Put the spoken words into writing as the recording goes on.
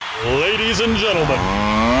Ladies and gentlemen,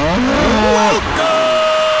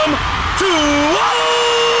 welcome to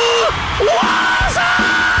Ole Walls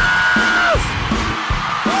House!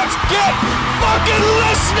 Let's get fucking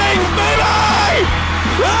listening, baby!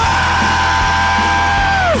 Yes!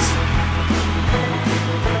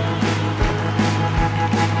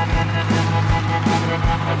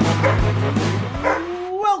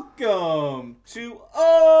 Welcome to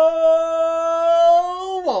Ole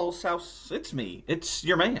Walls House. It's me. It's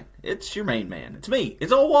your man. It's your main man. It's me.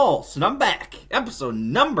 It's Ole Walls, and I'm back. Episode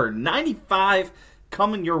number 95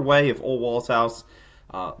 coming your way of Ole Walls House.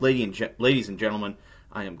 Ladies and gentlemen,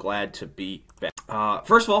 I am glad to be back.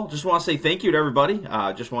 First of all, just want to say thank you to everybody.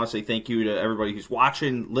 Just want to say thank you to everybody who's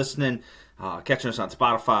watching, listening, catching us on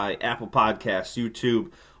Spotify, Apple Podcasts,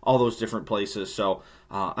 YouTube, all those different places. So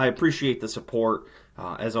I appreciate the support.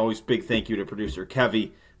 As always, big thank you to producer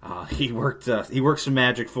Kevy. He worked some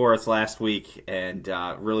magic for us last week and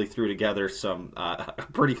really threw together some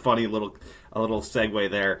pretty funny little segue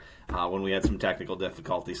there when we had some technical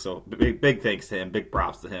difficulties. So big thanks to him. Big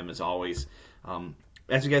props to him as always.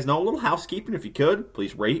 As you guys know, a little housekeeping if you could.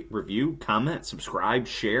 Please rate, review, comment, subscribe,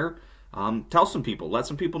 share. Tell some people. Let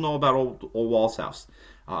some people know about Ole Walls House.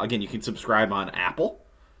 Again, you can subscribe on Apple,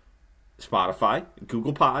 Spotify,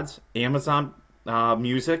 Google Pods, Amazon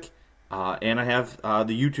Music, and I have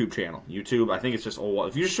the YouTube channel. YouTube, I think it's just Ole Walls.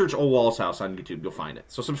 If you just search Ole Walls House on YouTube, you'll find it.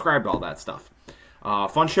 So subscribe to all that stuff.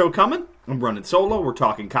 Fun show coming. I'm running solo. We're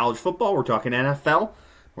talking college football. We're talking NFL.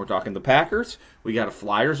 We're talking the Packers. We got a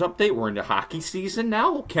Flyers update. We're into hockey season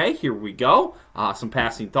now. Okay, here we go. Some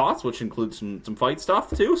passing thoughts, which includes some fight stuff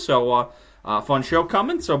too. So fun show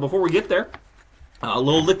coming. So before we get there, a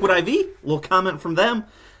little Liquid IV, a little comment from them.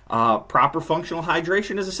 Proper functional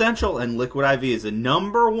hydration is essential, and Liquid IV is the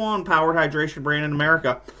number one powered hydration brand in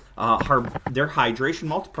America. Their hydration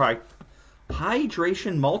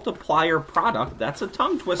multiplier product, that's a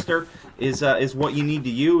tongue twister, is what you need to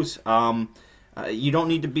use. You don't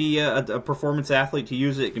need to be a performance athlete to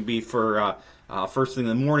use it. It can be for first thing in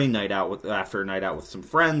the morning, after a night out with some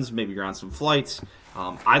friends. Maybe you're on some flights.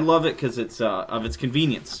 I love it because it's of its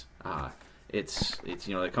convenience. It's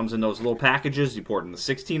it comes in those little packages. You pour it in the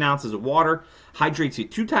 16 ounces of water. Hydrates you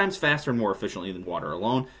 2 times faster and more efficiently than water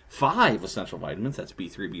alone. 5 essential vitamins. That's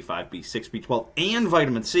B3, B5, B6, B12, and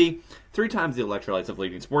vitamin C. 3 times the electrolytes of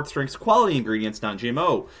leading sports drinks. Quality ingredients,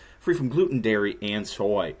 non-GMO, free from gluten, dairy, and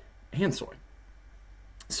soy.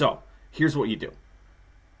 So here's what you do: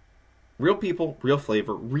 real people, real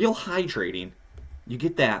flavor, real hydrating. You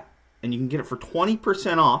get that, and you can get it for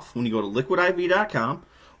 20% off when you go to liquidiv.com.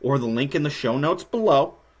 Or the link in the show notes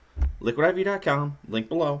below, liquidiv.com, link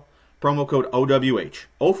below. Promo code OWH.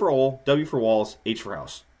 O for Ole, W for Walls, H for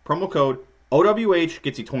House. Promo code OWH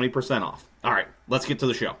gets you 20% off. All right, let's get to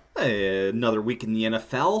the show. Another week in the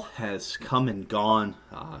NFL has come and gone.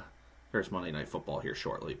 There's Monday Night Football here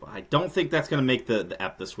shortly, but I don't think that's going to make the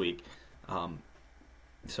ep this week.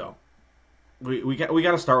 So we got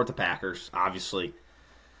to start with the Packers, obviously.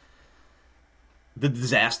 The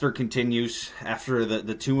disaster continues after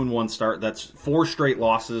the 2-1 start. That's 4 straight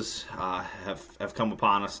losses have come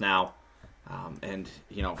upon us now, and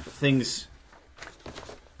things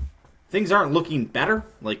aren't looking better.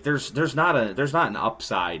 Like there's not an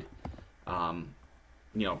upside.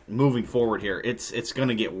 Moving forward here, it's going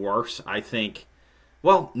to get worse. I think.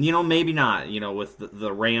 Well, maybe not. With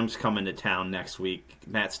the Rams coming to town next week,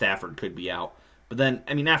 Matt Stafford could be out. But then,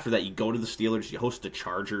 after that, you go to the Steelers, you host the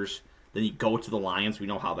Chargers. Then you go to the Lions. We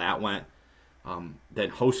know how that went. Then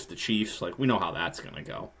host the Chiefs. We know how that's going to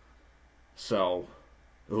go. So,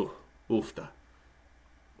 oofta.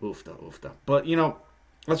 But,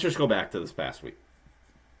 let's just go back to this past week.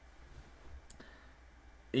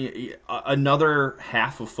 Another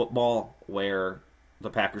half of football where the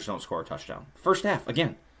Packers don't score a touchdown. First half,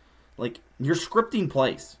 again. You're scripting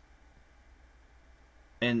plays.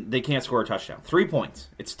 And they can't score a touchdown. 3 points.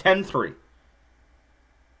 It's 10-3.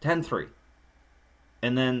 10-3.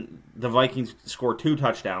 And then the Vikings score 2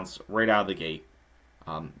 touchdowns right out of the gate.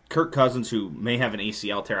 Kirk Cousins, who may have an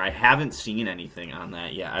ACL tear. I haven't seen anything on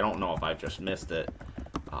that yet. I don't know if I've just missed it.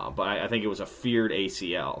 But I think it was a feared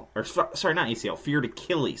ACL. Sorry, not ACL. Feared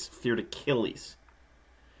Achilles.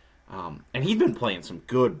 And he'd been playing some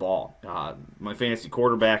good ball. My fantasy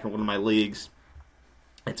quarterback in one of my leagues.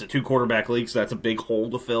 It's a 2-quarterback league, so that's a big hole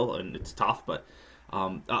to fill, and it's tough, but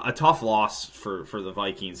a tough loss for the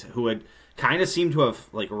Vikings, who had kind of seemed to have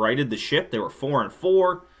righted the ship. They were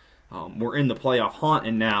 4-4, were in the playoff hunt,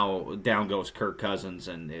 and now down goes Kirk Cousins,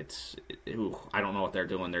 and I don't know what they're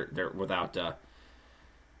doing. They're without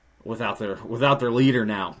their leader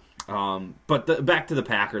now. But back to the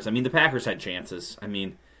Packers. The Packers had chances.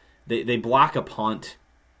 They block a punt,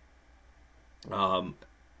 and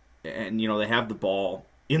they have the ball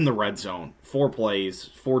in the red zone. 4 plays,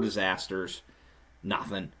 4 disasters,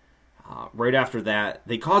 nothing. Right after that,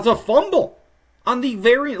 they cause a fumble on the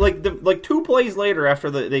very 2 plays later after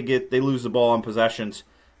they lose the ball on possessions,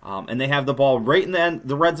 and they have the ball right in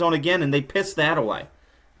the red zone again, and they piss that away.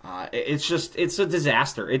 It's a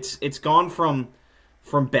disaster. It's gone from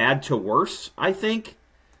bad to worse, I think,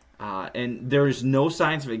 and there's no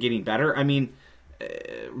signs of it getting better. I mean,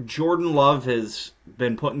 Jordan Love has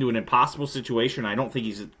been put into an impossible situation. I don't think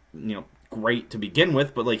he's great to begin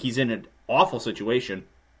with, but he's in an awful situation.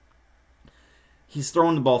 He's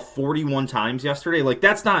thrown the ball 41 times yesterday.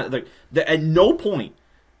 That's not at no point,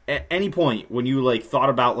 at any point, when you thought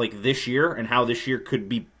about this year and how this year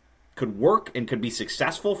could work and could be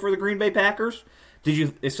successful for the Green Bay Packers, did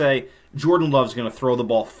you say Jordan Love's going to throw the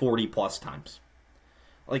ball 40 plus times?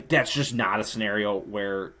 That's just not a scenario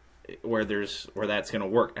where that's going to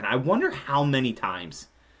work. And I wonder how many times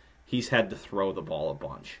he's had to throw the ball a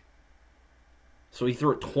bunch. So he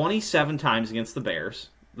threw it 27 times against the Bears.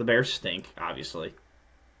 The Bears stink, obviously,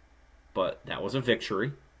 but that was a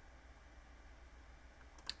victory.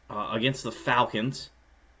 Against the Falcons,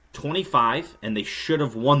 25, and they should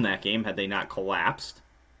have won that game had they not collapsed.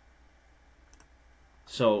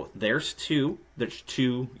 So there's 2. There's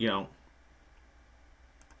 2,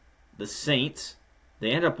 the Saints,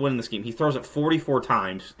 they end up winning this game. He throws it 44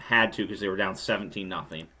 times, had to because they were down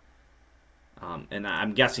 17-0. And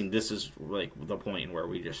I'm guessing this is the point in where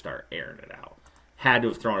we just start airing it out. Had to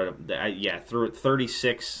have thrown it. Threw it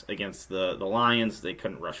 36 against the Lions. They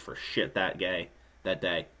couldn't rush for shit that day.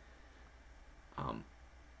 I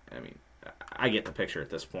mean, I get the picture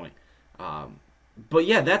at this point. But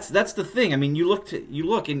yeah, that's the thing. I mean, you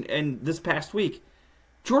look, and this past week,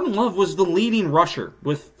 Jordan Love was the leading rusher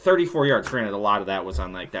with 34 yards. Granted, a lot of that was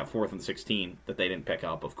on that 4th and 16 that they didn't pick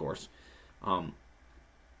up, of course.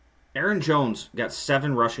 Aaron Jones got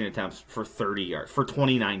 7 rushing attempts for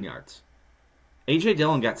 29 yards. A.J.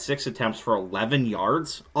 Dillon got 6 attempts for 11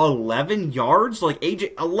 yards. 11 yards?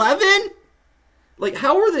 AJ, 11?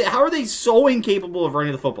 How are they so incapable of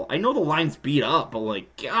running the football? I know the line's beat up, but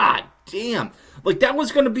god damn. That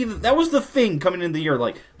was going to be that was the thing coming into the year.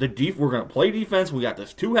 We're going to play defense. We got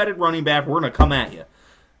this 2-headed running back. We're going to come at you.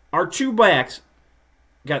 Our 2 backs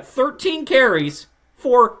got 13 carries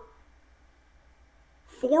for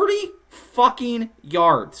 40 fucking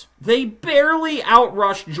yards. They barely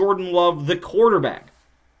outrushed Jordan Love, the quarterback,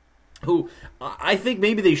 who I think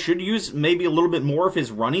maybe they should use maybe a little bit more of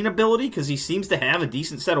his running ability because he seems to have a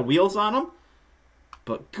decent set of wheels on him.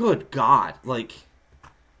 But good God,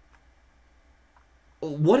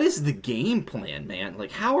 what is the game plan, man?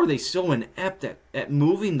 How are they so inept at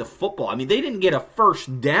moving the football? I mean, they didn't get a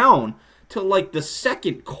first down till the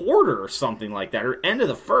second quarter or something like that, or end of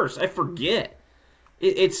the first. I forget.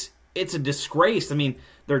 It's a disgrace. I mean,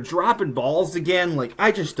 they're dropping balls again.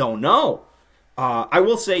 I just don't know. I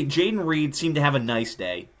will say Jaden Reed seemed to have a nice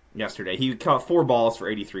day yesterday. He caught 4 balls for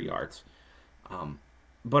 83 yards.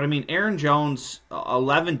 But, I mean, Aaron Jones,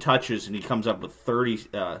 11 touches, and he comes up with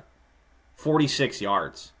 46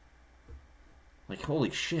 yards. Holy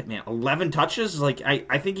shit, man. 11 touches?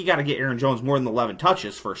 I think you got to get Aaron Jones more than 11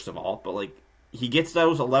 touches, first of all. But, he gets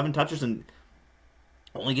those 11 touches and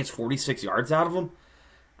only gets 46 yards out of them?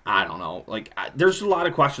 I don't know. There's a lot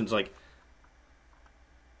of questions.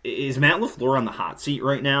 Is Matt LaFleur on the hot seat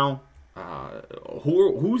right now?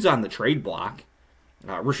 Who's on the trade block?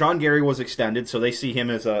 Rashawn Gary was extended, so they see him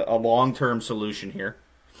as a long-term solution here.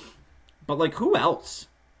 But, who else?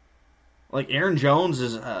 Aaron Jones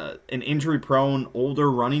is an injury-prone, older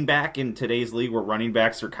running back in today's league where running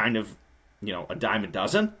backs are kind of, a dime a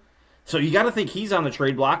dozen. So you got to think he's on the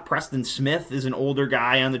trade block. Preston Smith is an older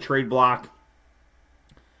guy on the trade block.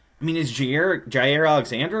 I mean, is Jair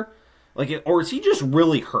Alexander? Or is he just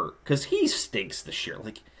really hurt? Because he stinks this year.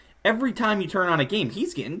 Every time you turn on a game,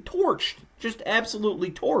 he's getting torched. Just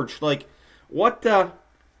absolutely torched. What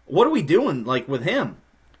are we doing, with him?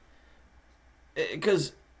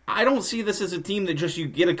 Because I don't see this as a team that just you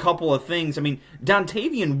get a couple of things. I mean,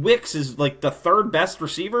 Dontavian Wicks is, the 3rd best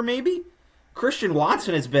receiver, maybe? Christian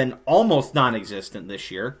Watson has been almost non-existent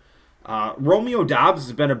this year. Romeo Doubs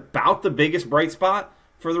has been about the biggest bright spot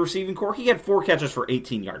for the receiving corps. He had 4 catches for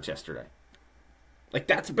 18 yards yesterday.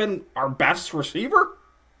 That's been our best receiver?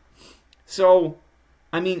 So,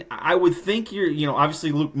 I mean, I would think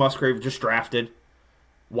obviously Luke Musgrave just drafted.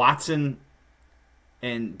 Watson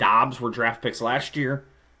and Dobbs were draft picks last year.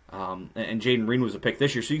 And Jaden Reed was a pick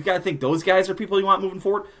this year. So you got to think those guys are people you want moving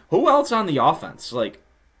forward. Who else on the offense?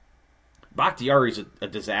 Bakhtiari's a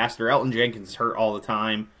disaster. Elton Jenkins is hurt all the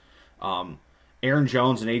time. Aaron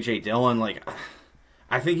Jones and A.J. Dillon, like,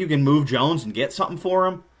 I think you can move Jones and get something for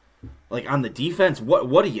him. Like, on the defense,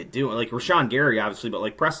 what are you doing? Like, Rashawn Gary, obviously, but,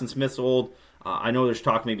 like, Preston Smith's old. I know there's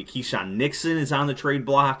talk maybe Keyshawn Nixon is on the trade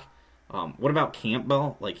block. What about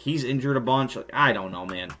Campbell? Like, he's injured a bunch. Like, I don't know,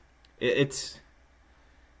 man. It's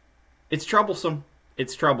troublesome.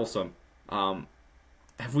 It's troublesome.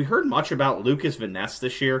 Have we heard much about Lucas Van Ness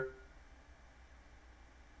this year?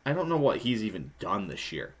 I don't know what he's even done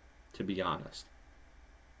this year, to be honest.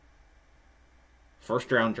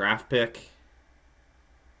 First-round draft pick.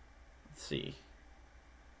 Let's see.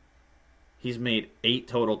 He's made 8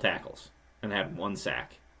 total tackles and had 1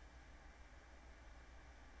 sack.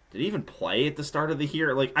 Did he even play at the start of the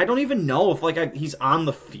year? Like, I don't even know if he's on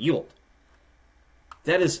the field.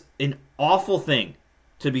 That is an awful thing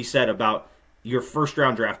to be said about your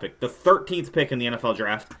first-round draft pick, the 13th pick in the NFL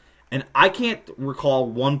draft, and I can't recall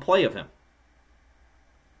 1 play of him.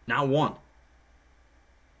 Not 1.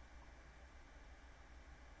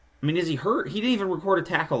 I mean, is he hurt? He didn't even record a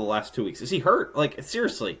tackle the last 2 weeks. Is he hurt? Like,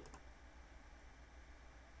 seriously.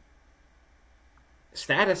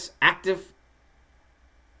 Status, active.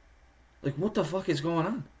 Like, what the fuck is going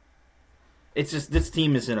on? It's just, this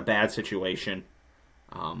team is in a bad situation.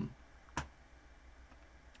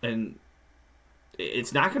 And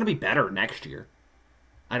it's not going to be better next year.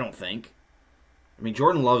 I don't think. I mean,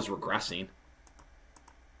 Jordan Love's regressing.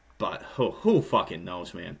 But who fucking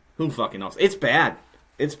knows, man? Who fucking knows? It's bad.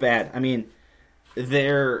 It's bad. I mean,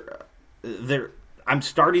 I'm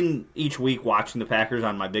starting each week watching the Packers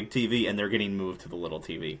on my big TV, and they're getting moved to the little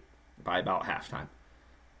TV by about halftime.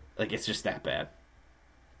 Like, it's just that bad.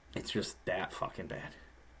 It's just that fucking bad.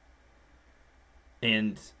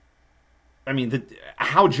 And, I mean,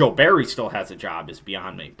 how Joe Barry still has a job is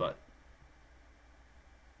beyond me, but,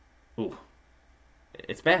 ooh,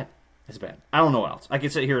 it's bad. It's bad. I don't know what else. I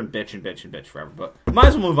could sit here and bitch forever, but might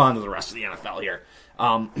as well move on to the rest of the NFL here.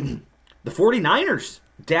 The 49ers.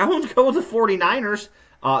 Down go the 49ers.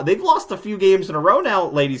 They've lost a few games in a row now,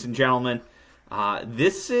 ladies and gentlemen.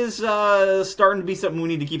 This is starting to be something we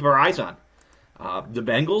need to keep our eyes on. The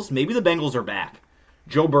Bengals, maybe the Bengals are back.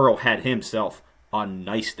 Joe Burrow had himself a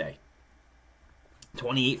nice day.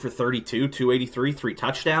 28 for 32, 283, 3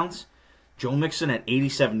 touchdowns. Joe Mixon at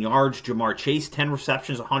 87 yards. Jamar Chase, 10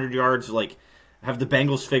 receptions, 100 yards. Like, have the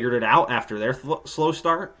Bengals figured it out after their slow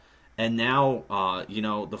start? And now,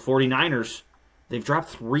 the 49ers, they've dropped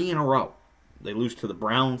 3 in a row. They lose to the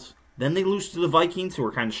Browns. Then they lose to the Vikings, who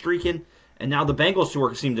are kind of streaking. And now the Bengals,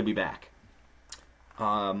 who seem to be back.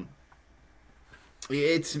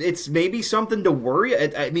 It's maybe something to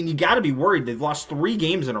worry. I mean, you got to be worried. They've lost 3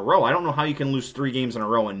 games in a row. I don't know how you can lose 3 games in a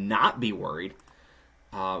row and not be worried.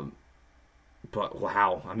 But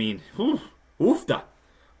wow, I mean, oofda.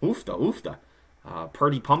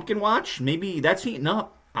 Purdy Pumpkin Watch, maybe that's heating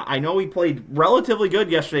up. I know he played relatively good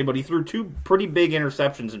yesterday, but he threw 2 pretty big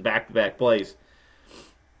interceptions in back-to-back plays.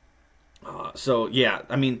 So yeah,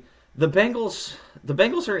 I mean, the Bengals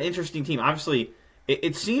are an interesting team. Obviously,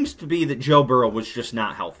 it seems to be that Joe Burrow was just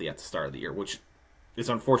not healthy at the start of the year, which has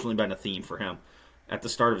unfortunately been a theme for him at the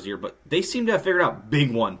start of his year. But they seem to have figured out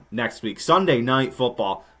big one next week. Sunday Night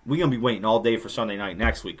Football. We're going to be waiting all day for Sunday night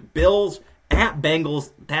next week. Bills at Bengals.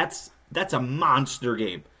 That's a monster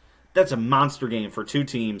game. That's a monster game for 2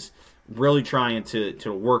 teams really trying to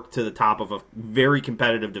work to the top of a very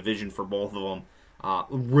competitive division for both of them.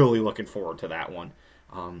 Really looking forward to that one.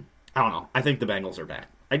 I don't know. I think the Bengals are back.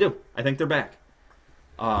 I do. I think they're back.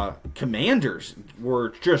 Commanders were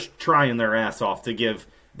just trying their ass off to give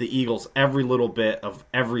the Eagles every little bit of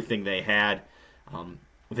everything they had.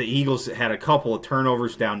 The Eagles had a couple of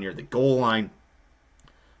turnovers down near the goal line,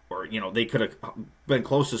 or they could have been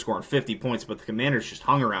close to scoring 50 points, but the Commanders just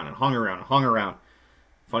hung around.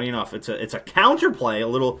 Funny enough, it's a counterplay, a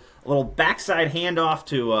little backside handoff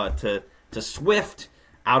to Swift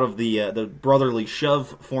out of the brotherly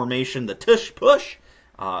shove formation, the tush push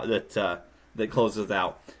that closes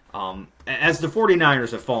out. As the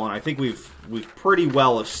 49ers have fallen, I think we've pretty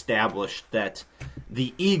well established that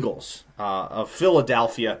the Eagles of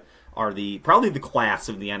Philadelphia are probably the class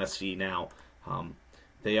of the NFC now.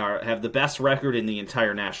 They have the best record in the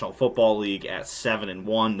entire National Football League at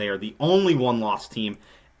 7-1. They are the only one-loss team.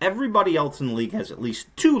 Everybody else in the league has at least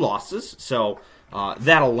 2 losses, so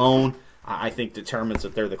that alone, I think, determines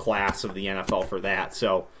that they're the class of the NFL for that.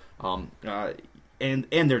 So, and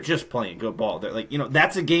they're just playing good ball. They're like,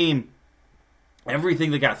 that's a game.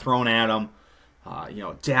 Everything that got thrown at them,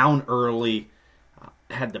 down early,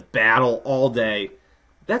 had the battle all day.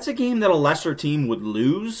 That's a game that a lesser team would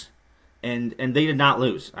lose, and they did not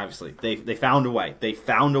lose. Obviously, they found a way. They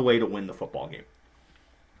found a way to win the football game.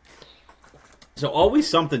 So always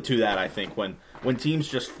something to that, I think, when teams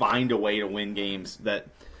just find a way to win games that,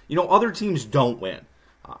 other teams don't win.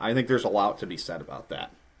 I think there's a lot to be said about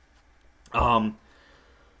that.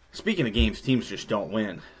 Speaking of games teams just don't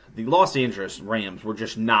win, the Los Angeles Rams were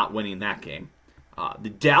just not winning that game. The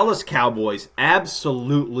Dallas Cowboys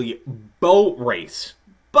absolutely boat race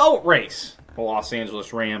the Los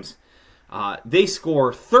Angeles Rams. They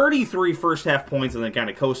score 33 first half points and then kind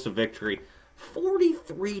of coast to victory.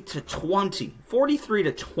 43-20.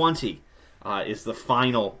 43-20 is the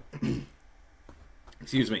final.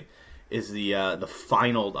 Excuse me. Is the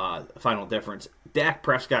final difference. Dak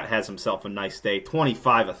Prescott has himself a nice day.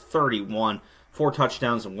 25 of 31, 4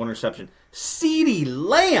 touchdowns and 1 interception. CeeDee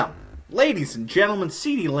Lamb, ladies and gentlemen,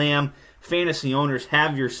 CeeDee Lamb. Fantasy owners,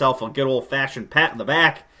 have yourself a good old fashioned pat in the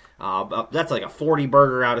back. That's like a 40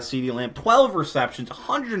 burger out of CeeDee Lamb. 12 receptions,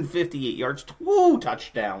 158 yards, 2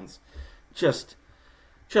 touchdowns. Just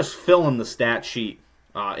filling the stat sheet.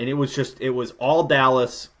 And it was all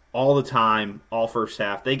Dallas, all the time, all first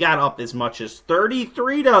half. They got up as much as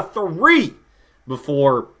 33-3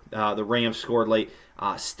 before the Rams scored late.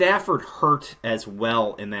 Stafford hurt as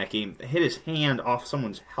well in that game. Hit his hand off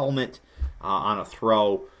someone's helmet on a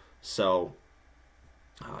throw. So,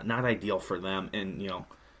 not ideal for them. And,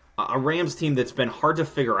 a Rams team that's been hard to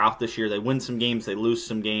figure out this year. They win some games, they lose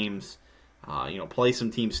some games. Play some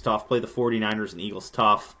teams tough, play the 49ers and Eagles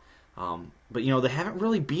tough. But, they haven't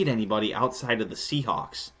really beat anybody outside of the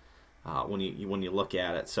Seahawks when you look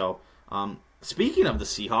at it. So, speaking of the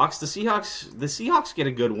Seahawks get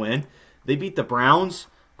a good win. They beat the Browns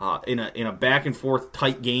in a back and forth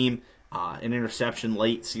tight game. An interception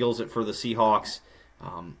late seals it for the Seahawks.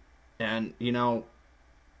 And the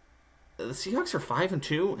Seahawks are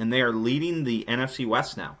 5-2, and they are leading the NFC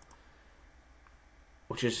West now,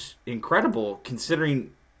 which is incredible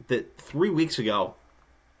considering that 3 weeks ago,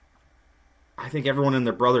 I think everyone and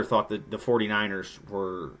their brother thought that the 49ers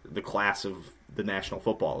were the class of the National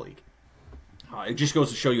Football League. It just goes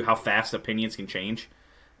to show you how fast opinions can change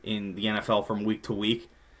in the NFL from week to week.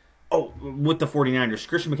 Oh, with the 49ers,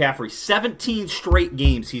 Christian McCaffrey, 17 straight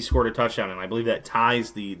games he scored a touchdown, and I believe that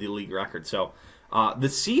ties the league record. So the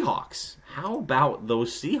Seahawks, how about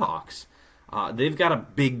those Seahawks? They've got a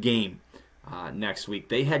big game next week.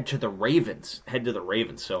 They head to the Ravens.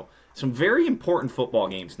 So some very important football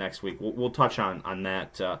games next week. We'll touch on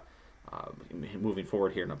that moving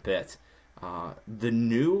forward here in a bit. The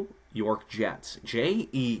New York Jets,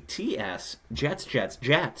 Jets,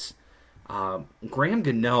 Jets. Graham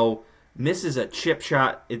Gano misses a chip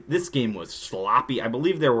shot. This game was sloppy. I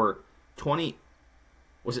believe there were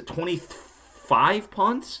 25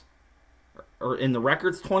 punts? Or in the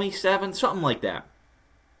records, 27, something like that.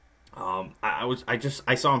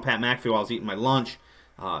 I saw him Pat McAfee while I was eating my lunch.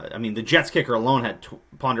 The Jets kicker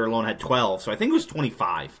punter alone had 12, so I think it was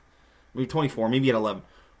 25, maybe 24, maybe at 11.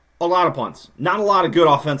 A lot of punts. Not a lot of good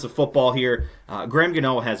offensive football here. Graham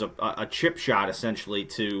Gano has a chip shot, essentially,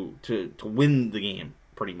 to win the game,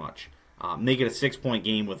 pretty much. Make it a 6-point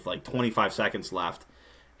game with like 25 seconds left.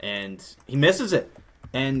 And he misses it.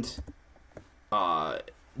 And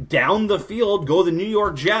down the field go the New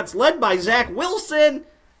York Jets, led by Zach Wilson.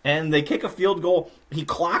 And they kick a field goal. He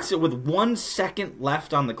clocks it with 1 second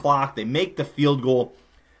left on the clock. They make the field goal.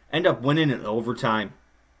 End up winning in overtime.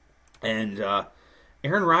 And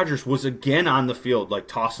Aaron Rodgers was again on the field, like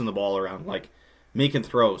tossing the ball around, like making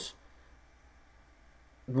throws.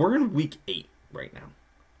 We're in week 8 right now.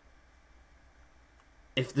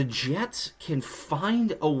 If the Jets can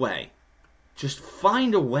find a way, just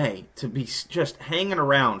find a way to be just hanging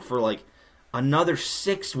around for like another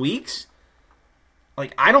 6 weeks,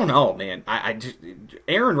 like, I don't know, man.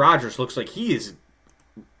 Aaron Rodgers looks like he is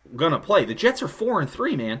gonna play. The Jets are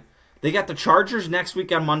 4-3, man. They got the Chargers next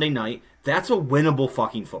week on Monday night. That's a winnable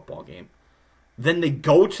fucking football game. Then they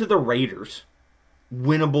go to the Raiders.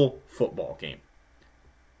 Winnable football game.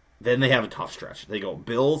 Then they have a tough stretch. They go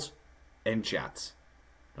Bills and Jets.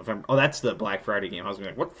 November. Oh, that's the Black Friday game. I was going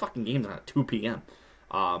to be like, what fucking game is on at 2 p.m.?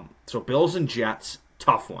 So Bills and Jets,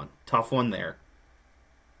 tough one. Tough one there.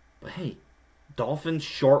 But hey, Dolphins,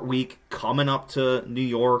 short week, coming up to New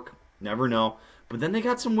York. Never know. But then they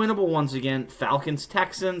got some winnable ones again. Falcons,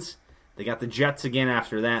 Texans. They got the Jets again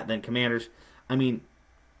after that. Then Commanders. I mean,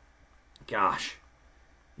 gosh.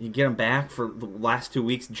 You get them back for the last 2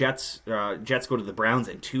 weeks. Jets go to the Browns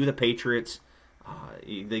and to the Patriots.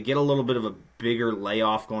 They get a little bit of a bigger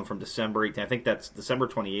layoff going from December 18th. I think that's December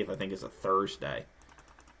 28th, I think is a Thursday.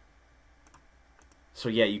 So,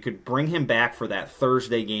 yeah, you could bring him back for that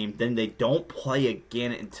Thursday game. Then they don't play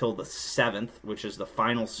again until the 7th, which is the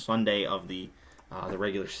final Sunday of the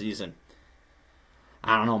regular season.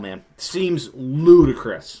 I don't know, man. Seems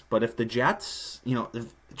ludicrous. But if the Jets,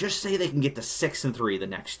 just say they can get to 6-3 the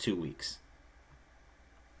next 2 weeks.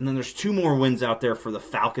 And then there's 2 more wins out there for the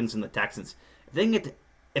Falcons and the Texans. If they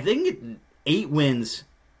can get 8 wins,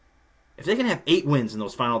 if they can have 8 wins in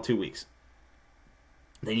those final 2 weeks,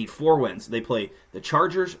 they need 4 wins. They play the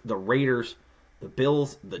Chargers, the Raiders, the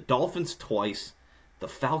Bills, the Dolphins twice, the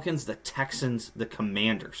Falcons, the Texans, the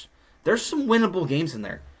Commanders. There's some winnable games in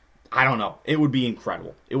there. I don't know. It would be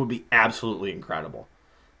incredible. It would be absolutely incredible.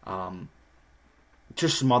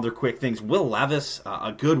 Just some other quick things. Will Levis,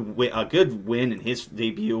 a good win in his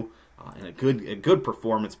debut, and a good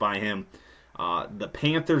performance by him. The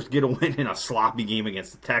Panthers get a win in a sloppy game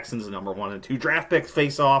against the Texans. The number 1 and 2 draft picks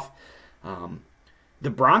face off. The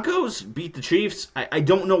Broncos beat the Chiefs. I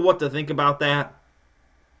don't know what to think about that.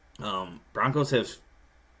 Broncos have,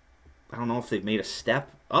 I don't know if they've made a step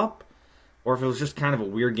up or if it was just kind of a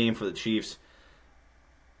weird game for the Chiefs.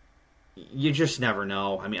 You just never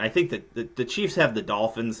know. I mean, I think that the Chiefs have the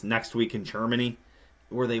Dolphins next week in Germany.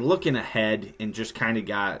 Were they looking ahead and just kind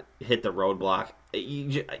of hit the roadblock?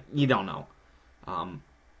 You don't know.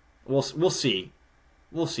 We'll see.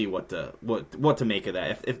 We'll see what to make of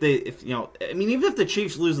that. Even if the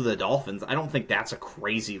Chiefs lose to the Dolphins, I don't think that's a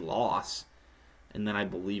crazy loss. And then I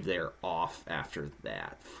believe they're off after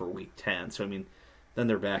that for Week 10. So then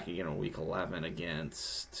they're back again on Week 11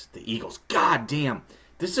 against the Eagles. God damn,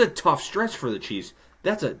 this is a tough stretch for the Chiefs.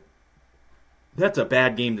 That's a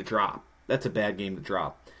bad game to drop.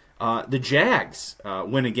 The Jags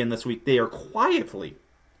win again this week. They are quietly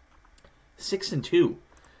 6-2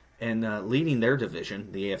 and leading their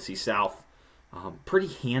division, the AFC South,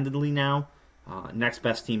 pretty handedly now. Next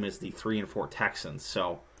best team is the 3-4 Texans.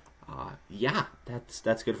 So,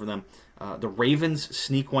 that's good for them. The Ravens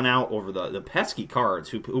sneak one out over the pesky Cards,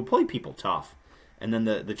 who play people tough. And then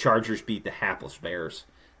the Chargers beat the hapless Bears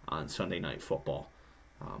on Sunday Night Football.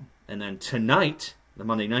 And then tonight, the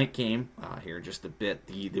Monday night game, here in just a bit,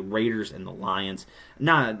 the Raiders and the Lions.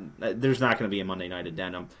 There's not going to be a Monday night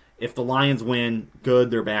addendum. If the Lions win,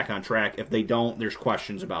 good, they're back on track. If they don't, there's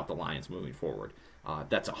questions about the Lions moving forward.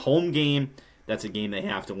 That's a home game. That's a game they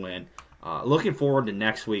have to win. Looking forward to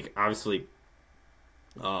next week, obviously,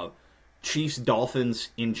 Chiefs-Dolphins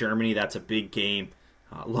in Germany. That's a big game.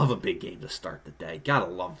 Love a big game to start the day. Gotta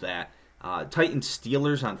love that.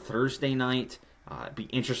 Titans-Steelers on Thursday night. It'd be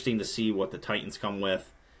interesting to see what the Titans come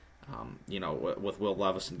with. With Will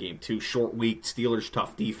Levis in Game 2. Short week, Steelers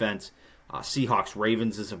tough defense.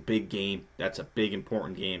 Seahawks-Ravens is a big game. That's a big,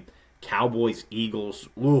 important game. Cowboys-Eagles,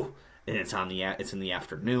 and it's in the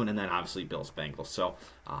afternoon, and then obviously Bills-Bengals. So,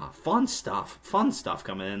 fun stuff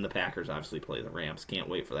coming in. The Packers obviously play the Rams. Can't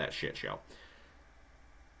wait for that shit show.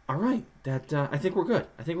 All right, I think we're good.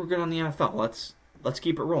 I think we're good on the NFL. Let's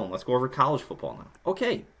keep it rolling. Let's go over college football now.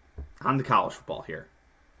 Okay, on to college football here.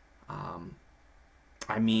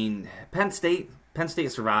 Penn State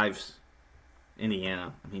survives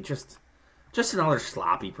Indiana. Just another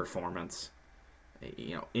sloppy performance.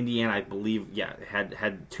 Indiana, I believe,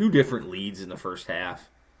 had 2 different leads in the first half.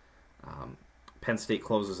 Penn State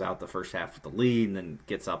closes out the first half with the lead and then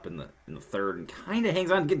gets up in the third and kind of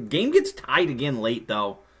hangs on. Game gets tied again late,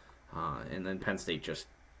 though. And then Penn State just,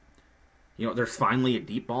 there's finally a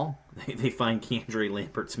deep ball. They find Keandre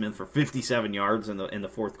Lambert-Smith for 57 yards in the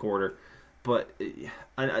fourth quarter. But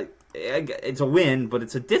it's a win, but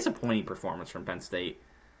it's a disappointing performance from Penn State.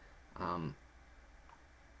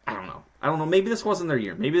 I don't know. Maybe this wasn't their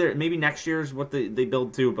year. Maybe next year is what they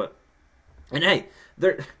build to. But hey,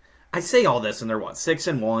 I say all this and they're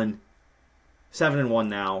 6-1, 7-1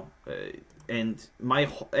 now,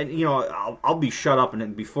 I'll be shut up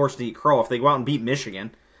and be forced to eat crow if they go out and beat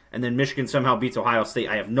Michigan, and then Michigan somehow beats Ohio State.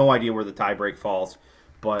 I have no idea where the tiebreak falls,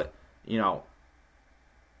 but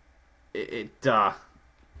it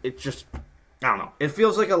just, I don't know. It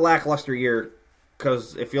feels like a lackluster year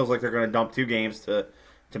because it feels like they're going to dump 2 games to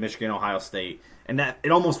Michigan, Ohio State, and that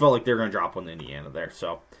it almost felt like they're going to drop one to Indiana there.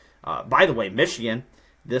 So, by the way, Michigan,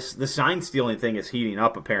 the sign stealing thing is heating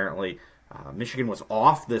up. Apparently, Michigan was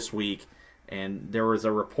off this week, and there was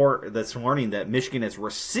a report this morning that Michigan has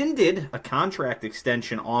rescinded a contract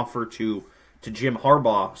extension offer to Jim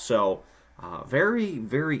Harbaugh. So, very,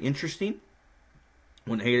 very interesting.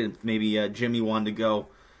 When maybe Jimmy wanted to go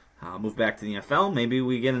move back to the NFL. Maybe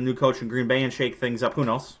we get a new coach in Green Bay and shake things up. Who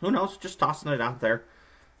knows? Just tossing it out there.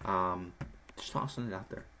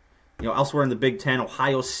 Elsewhere in the Big Ten,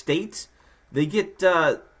 Ohio State, they get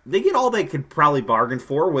all they could probably bargain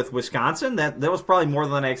for with Wisconsin. That was probably more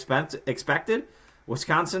than I expected.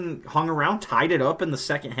 Wisconsin hung around, tied it up in the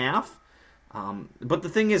second half. But the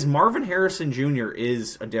thing is, Marvin Harrison Jr.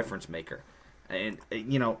 is a difference maker. And,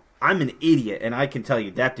 I'm an idiot, and I can tell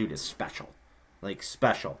you that dude is special. Like,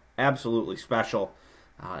 special. Absolutely special.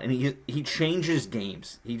 And he changes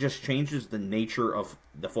games. He just changes the nature of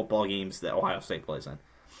the football games that Ohio State plays in.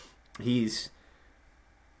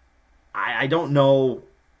 I don't know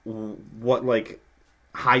what, like,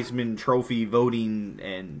 Heisman Trophy voting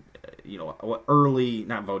and, what early,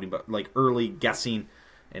 not voting, but, like, early guessing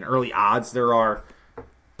and early odds there are.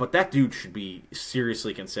 But that dude should be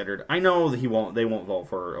seriously considered. I know that they won't vote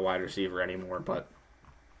for a wide receiver anymore, but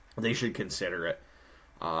they should consider it.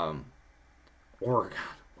 Oregon,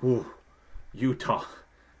 Utah,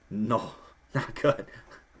 no, not good,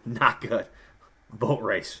 not good. Boat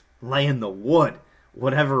race, laying the wood,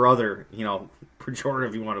 whatever other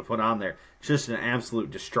pejorative you want to put on there. Just an absolute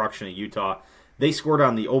destruction of Utah. They scored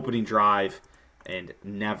on the opening drive and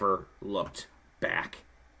never looked back,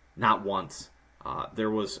 not once. There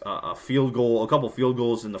was a couple field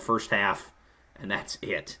goals in the first half, and that's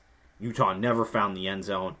it. Utah never found the end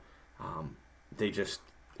zone.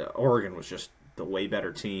 Oregon was just the way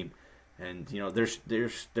better team, and there's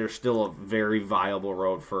still a very viable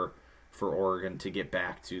road for Oregon to get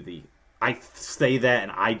back to the. I say that,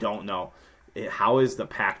 and I don't know how is the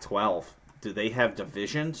Pac-12. Do they have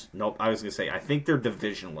divisions? Nope. I was gonna say I think they're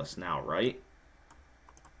divisionless now, right?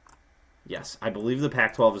 Yes, I believe the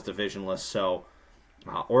Pac-12 is divisionless. So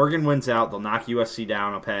Oregon wins out. They'll knock USC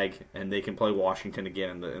down a peg, and they can play Washington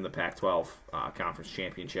again in the Pac-12 conference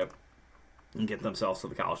championship and get themselves to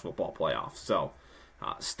the college football playoff. So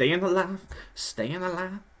staying alive.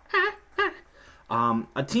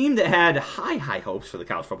 A team that had high hopes for the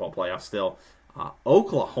college football playoff still.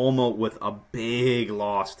 Oklahoma with a big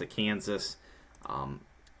loss to Kansas.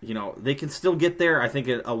 They can still get there. I think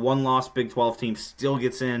a one-loss Big 12 team still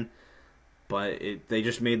gets in. But they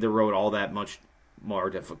just made the road all that much more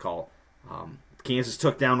difficult. Kansas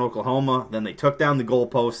took down Oklahoma, then they took down the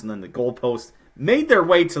goalpost, and then the goalpost made their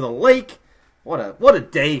way to the lake. What a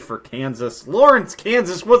day for Kansas. Lawrence,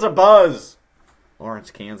 Kansas was a buzz.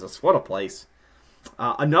 Lawrence, Kansas, what a place.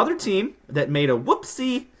 Another team that made a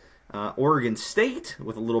whoopsie, Oregon State,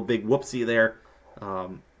 with a little big whoopsie there.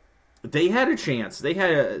 They had a chance. They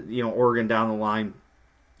had Oregon down the line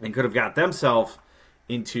and could have got themselves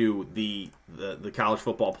into the college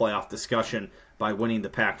football playoff discussion by winning the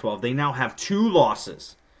Pac-12. They now have two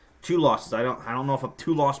losses. I don't know if a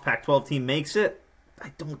two-loss Pac-12 team makes it.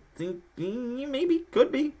 I don't think maybe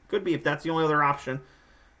could be if that's the only other option.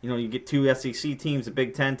 You get two SEC teams, a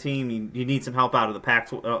Big Ten team. You need some help out of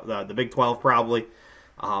the Big 12 probably.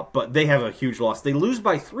 But they have a huge loss. They lose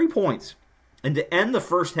by 3 points, and to end the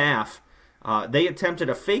first half, they attempted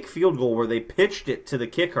a fake field goal where they pitched it to the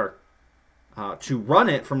kicker. To run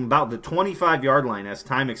it from about the 25-yard line as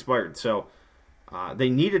time expired. So they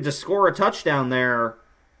needed to score a touchdown there,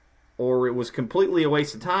 or it was completely a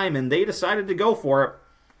waste of time, and they decided to go for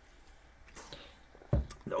it.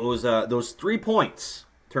 Those 3 points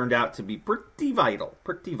turned out to be pretty vital.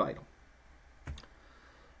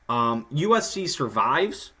 USC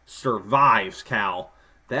survives, Cal.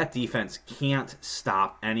 That defense can't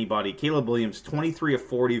stop anybody. Caleb Williams, 23 of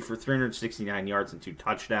 40 for 369 yards and 2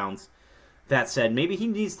 touchdowns. That said, maybe he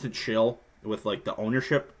needs to chill with the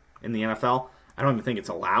ownership in the NFL. I don't even think it's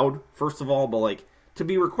allowed, first of all, but to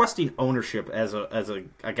be requesting ownership as a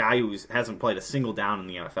guy who hasn't played a single down in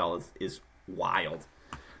the NFL is wild.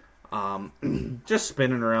 Just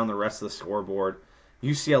spinning around the rest of the scoreboard.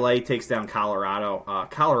 UCLA takes down Colorado.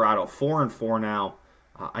 Colorado 4-4 now.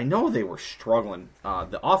 I know they were struggling.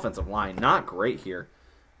 The offensive line not great here.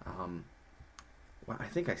 I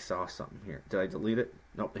think I saw something here. Did I delete it?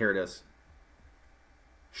 Nope. Here it is.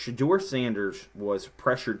 Shedeur Sanders was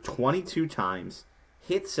pressured 22 times,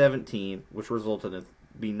 hit 17, which resulted in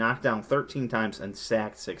being knocked down 13 times and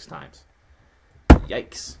sacked 6 times.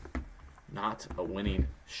 Yikes. Not a winning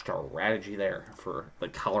strategy there for the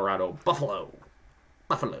Colorado Buffalo.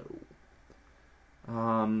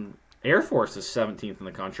 Air Force is 17th in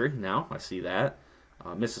the country. Now, I see that.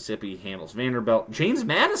 Mississippi handles Vanderbilt. James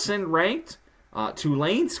Madison ranked.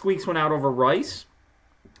 Tulane squeaks one out over Rice.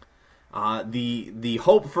 The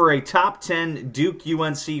hope for a top 10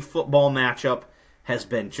 Duke-UNC football matchup has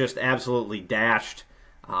been just absolutely dashed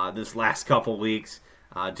this last couple weeks.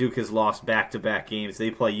 Duke has lost back-to-back games.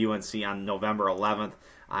 They play UNC on November 11th.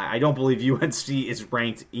 I don't believe UNC is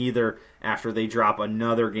ranked either after they drop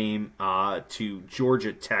another game to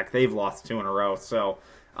Georgia Tech. They've lost 2 in a row. So,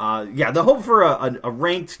 the hope for a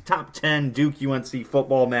ranked top 10 Duke-UNC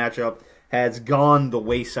football matchup has gone the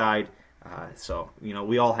wayside.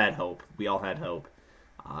 We all had hope.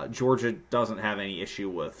 Georgia doesn't have any issue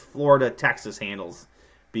with Florida. Texas handles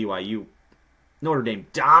BYU Notre Dame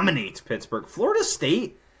dominates Pittsburgh. Florida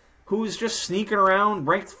State, who's just sneaking around,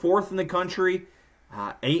 ranked 4th in the country,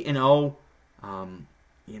 8-0,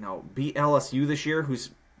 beat LSU this year,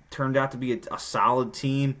 who's turned out to be a solid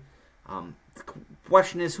team. The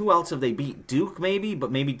question is, who else have they beat? Duke, maybe,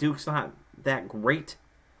 but maybe Duke's not that great.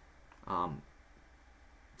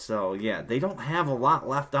 So, yeah, they don't have a lot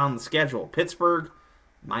left on the schedule. Pittsburgh,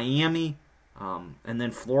 Miami, and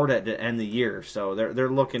then Florida to end the year. So they're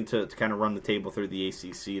looking to kind of run the table through the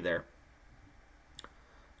ACC there.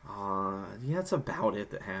 That's about it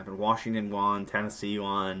that happened. Washington won, Tennessee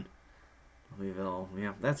won, Louisville.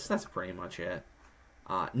 Yeah, that's pretty much it.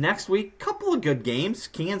 Next week, couple of good games.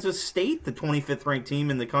 Kansas State, the 25th ranked team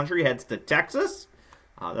in the country, heads to Texas.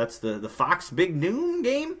 That's the Fox Big Noon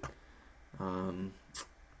game.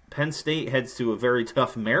 Penn State heads to a very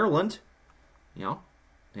tough Maryland.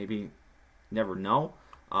 Maybe, never know.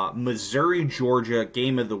 Missouri, Georgia,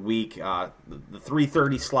 game of the week. The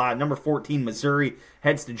 3:30 slot. Number 14, Missouri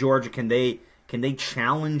heads to Georgia. Can they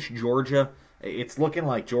challenge Georgia? It's looking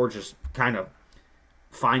like Georgia's kind of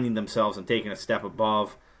finding themselves and taking a step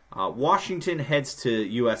above. Washington heads to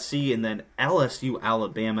USC, and then LSU,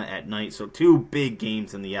 Alabama at night. So 2 big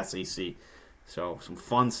games in the SEC. So some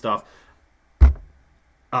fun stuff.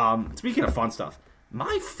 Speaking of fun stuff,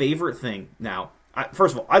 my favorite thing now,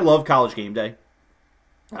 first of all, I love college game day.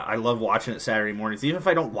 I love watching it Saturday mornings. Even if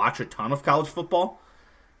I don't watch a ton of college football,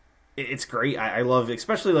 it's great. I love,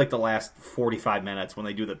 especially like the last 45 minutes when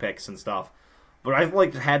they do the picks and stuff. But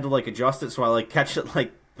I've had to adjust it, so I catch it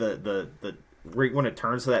the right when it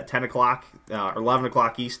turns to that 10 o'clock or 11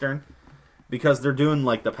 o'clock Eastern, because they're doing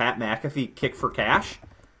the Pat McAfee kick for cash.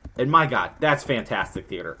 And my God, that's fantastic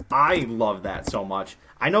theater. I love that so much.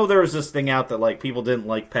 I know there was this thing out that people didn't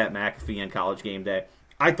like Pat McAfee in College Game Day.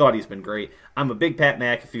 I thought he's been great. I'm a big Pat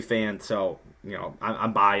McAfee fan, so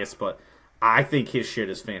I'm biased, but I think his shit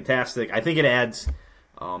is fantastic. I think it adds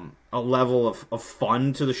a level of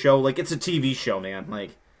fun to the show. It's a TV show,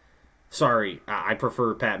 man. Sorry, I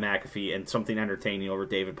prefer Pat McAfee and something entertaining over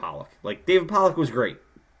David Pollock. David Pollock was great.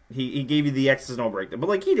 He gave you the X's and O breakdown, but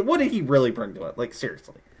what did he really bring to it?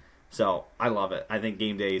 Seriously. So I love it. I think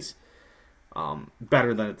Game Day's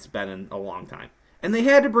better than it's been in a long time. And they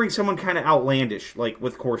had to bring someone kind of outlandish,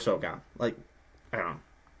 with Corso gone. I don't know.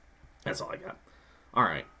 That's all I got. All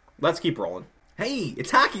right, let's keep rolling. Hey,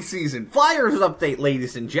 it's hockey season. Flyers update,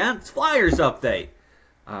 ladies and gents. Flyers update.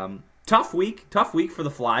 Tough week for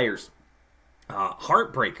the Flyers.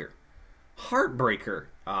 Heartbreaker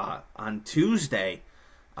on Tuesday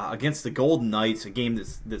against the Golden Knights, a game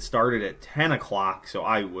that started at 10 o'clock, so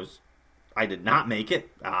I did not make it.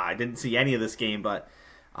 I didn't see any of this game, but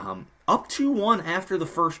up 2-1 after the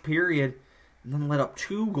first period, and then let up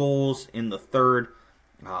 2 goals in the third.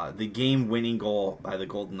 The game-winning goal by the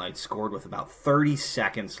Golden Knights scored with about 30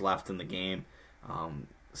 seconds left in the game.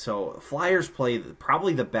 So Flyers play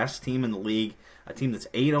probably the best team in the league, a team that's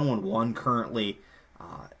 8-0-1 currently,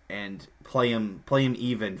 and play them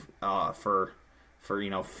even for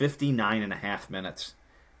 59 and a half minutes,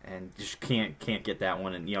 and just can't get that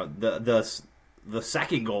one. And the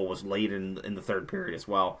second goal was late in the third period as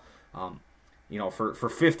well. For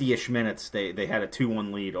 50-ish minutes they had a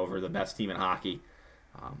 2-1 lead over the best team in hockey,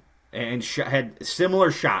 and had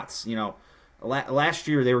similar shots. Last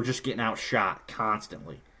year they were just getting outshot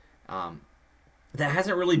constantly. That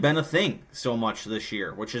hasn't really been a thing so much this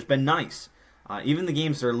year, which has been nice. Even the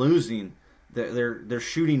games they're losing, they're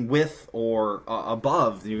shooting with or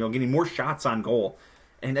above, getting more shots on goal.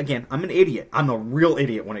 And again, I'm an idiot. I'm a real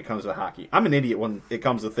idiot when it comes to hockey. I'm an idiot when it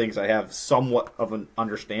comes to things I have somewhat of an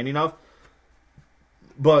understanding of.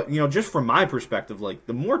 But, just from my perspective,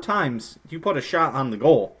 the more times you put a shot on the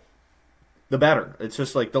goal, the better. It's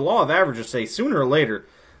just the law of averages say sooner or later,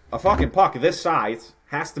 a fucking puck of this size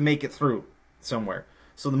has to make it through somewhere.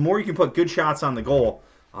 So the more you can put good shots on the goal,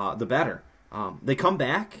 the better. They come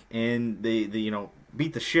back and they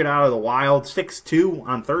beat the shit out of the Wild 6-2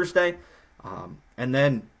 on Thursday. And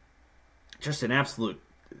then just an absolute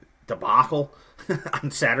debacle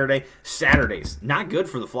on Saturday. Saturdays, not good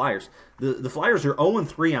for the Flyers. The Flyers are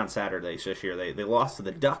 0-3 on Saturdays this year. They lost to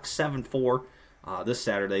the Ducks 7-4 this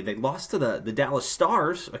Saturday. They lost to the Dallas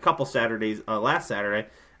Stars a couple Saturdays, last Saturday,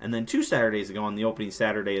 and then 2 Saturdays ago on the opening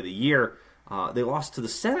Saturday of the year, they lost to the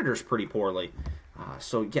Senators pretty poorly.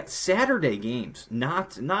 So, yeah, Saturday games,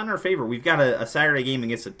 not in our favor. We've got a Saturday game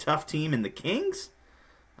against a tough team in the Kings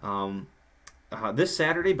this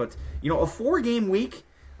Saturday. But, a 4-game week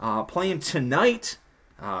playing tonight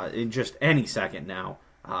in just any second now.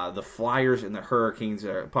 The Flyers and the Hurricanes,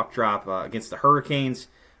 puck drop against the Hurricanes.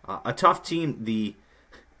 A tough team. The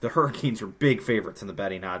the Hurricanes are big favorites in the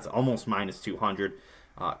betting odds, almost minus 200.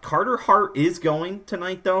 Carter Hart is going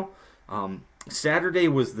tonight, though. Saturday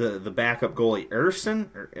was the backup goalie, Urson.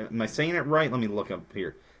 Am I saying it right? Let me look up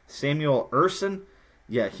here. Samuel Urson.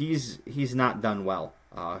 Yeah, he's not done well.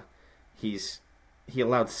 He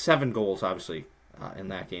allowed 7 goals, obviously, in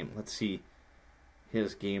that game. Let's see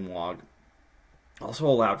his game log. Also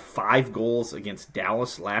allowed 5 goals against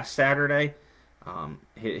Dallas last Saturday.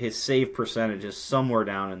 His save percentage is somewhere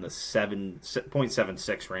down in the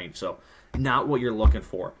 7.76 range, so not what you're looking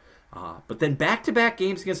for. But then back-to-back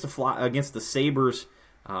games against the Sabres,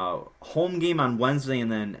 home game on Wednesday,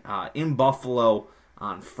 and then in Buffalo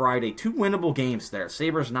on Friday. 2 winnable games there.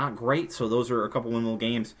 Sabres not great, so those are a couple winnable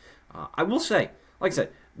games. I will say, like I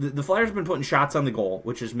said, the Flyers have been putting shots on the goal,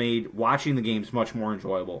 which has made watching the games much more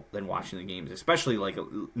enjoyable than watching the games, especially like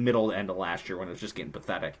middle to end of last year when it was just getting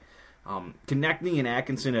pathetic. Konechny and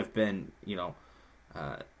Atkinson have been,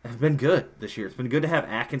 have been good this year. It's been good to have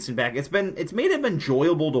Atkinson back. It's made it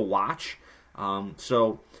enjoyable to watch.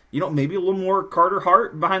 So maybe a little more Carter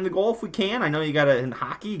Hart behind the goal if we can. I know in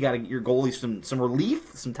hockey you gotta get your goalie some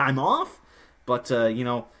relief, some time off, but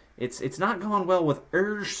it's not going well with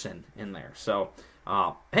Urson in there. So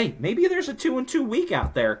hey, maybe there's a 2-2 week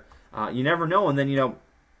out there. You never know. And then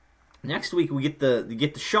next week we get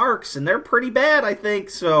the Sharks, and they're pretty bad, I think.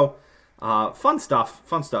 So fun stuff.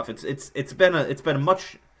 It's been a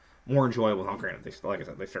much more enjoyable. Granted, like I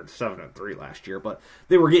said, they started 7-3 last year, but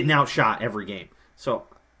they were getting outshot every game. So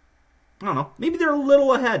I don't know. Maybe they're a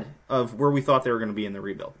little ahead of where we thought they were going to be in the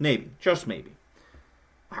rebuild. Maybe, just maybe.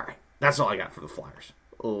 All right, that's all I got for the Flyers.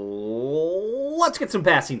 Let's get some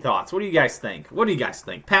passing thoughts. What do you guys think?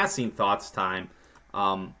 Passing thoughts time.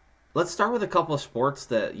 Let's start with a couple of sports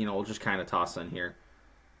that we'll just kind of toss in here.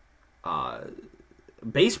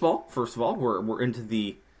 Baseball, first of all, we're into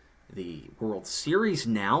the World Series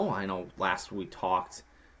now. I know last we talked,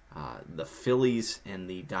 the Phillies and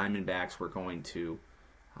the Diamondbacks were going to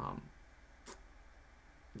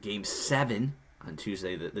Game 7 on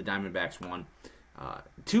Tuesday. The Diamondbacks won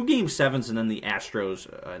 2 Game 7s, and then the Astros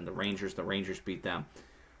and the Rangers beat them.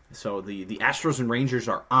 So the Astros and Rangers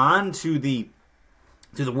are on to the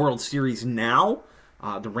World Series now.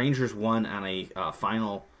 The Rangers won on a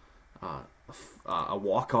final a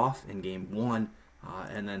walk-off in Game 1,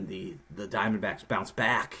 and then the Diamondbacks bounced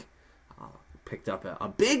back, picked up a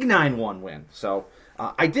big 9-1 win. So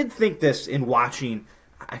I did think this in watching.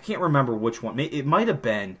 I can't remember which one. It might have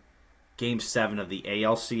been Game 7 of the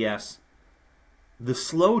ALCS. The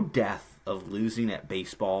slow death of losing at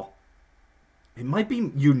baseball, it might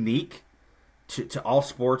be unique to all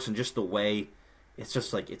sports, and just the way it's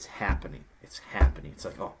just like it's happening. It's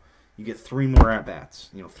like, oh, you get 3 more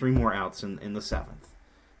at-bats, 3 more outs in the 7th,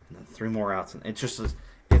 and then 3 more outs. And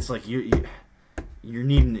it's like you're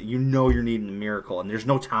needing, you're needing a miracle, and there's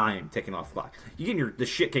no time ticking off the clock. You get the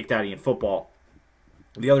shit kicked out of you in football.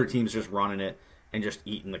 The other team's just running it and just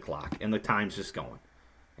eating the clock, and the time's just going.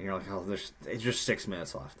 And you're like, oh, it's just 6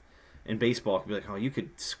 minutes left. In baseball, it could be like, oh, you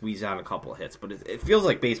could squeeze out a couple of hits. But it feels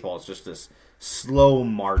like baseball is just this slow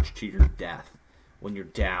march to your death when you're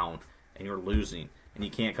down and you're losing and you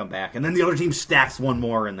can't come back. And then the other team stacks one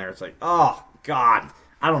more in there. It's like, oh, God.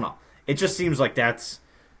 I don't know. It just seems like that's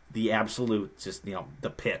the absolute, just, the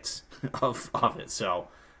pits of it. So,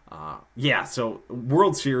 so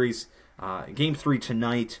World Series, Game 3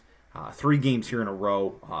 tonight, 3 games here in a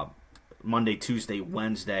row, Monday, Tuesday,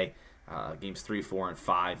 Wednesday, games 3, 4, and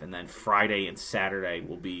 5, and then Friday and Saturday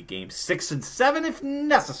will be games 6 and 7 if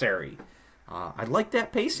necessary. I like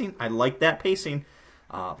that pacing.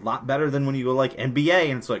 A lot better than when you go like NBA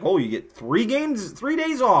and it's like, oh, you get 3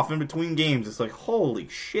 days off in between games. It's like, holy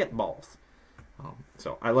shit balls.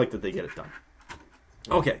 So I like that they get it done.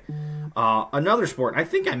 Okay, another sport. I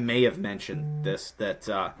think I may have mentioned this,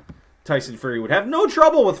 that Tyson Fury would have no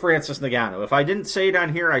trouble with Francis Ngannou. If I didn't say it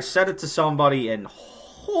on here, I said it to somebody, and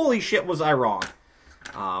holy shit was I wrong.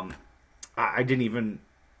 I didn't even,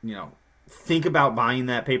 think about buying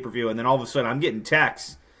that pay-per-view, and then all of a sudden I'm getting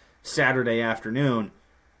texts Saturday afternoon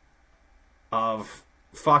of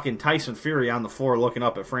fucking Tyson Fury on the floor looking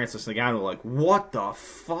up at Francis Ngannou like, what the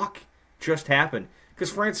fuck just happened?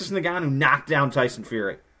 Because Francis Ngannou knocked down Tyson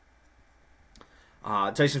Fury.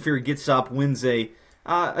 Tyson Fury gets up, wins a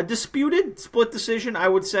disputed split decision, I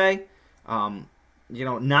would say.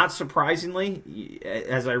 Not surprisingly,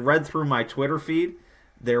 as I read through my Twitter feed,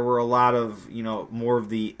 there were a lot of, more of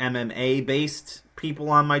the MMA-based people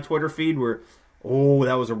on my Twitter feed where, oh,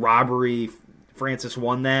 that was a robbery, Francis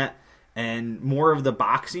won that. And more of the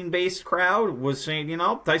boxing-based crowd was saying,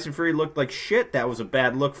 Tyson Fury looked like shit. That was a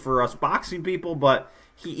bad look for us boxing people, but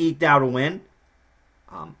he eked out a win.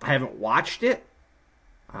 I haven't watched it,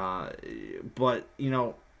 but,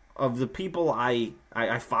 of the people I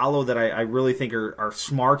follow that I really think are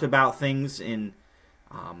smart about things in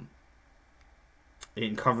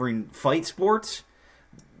covering fight sports,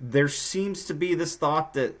 there seems to be this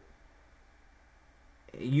thought that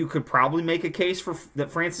you could probably make a case for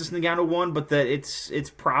that Francis Ngannou won, but that it's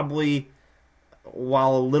probably,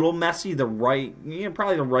 while a little messy, probably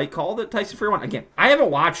the right call that Tyson Fury won. Again, I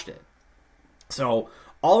haven't watched it, so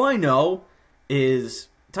all I know is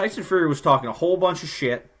Tyson Fury was talking a whole bunch of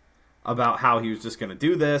shit about how he was just going to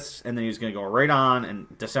do this, and then he was going to go right on,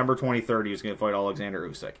 and December 23rd, he was going to fight Alexander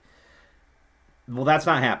Usyk. Well, that's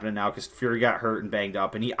not happening now because Fury got hurt and banged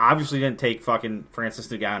up, and he obviously didn't take fucking Francis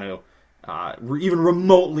Ngannou even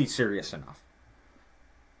remotely serious enough.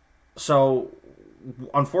 So,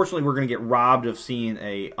 unfortunately, we're going to get robbed of seeing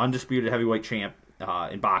a undisputed heavyweight champ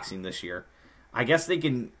in boxing this year. I guess they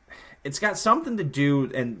can. It's got something to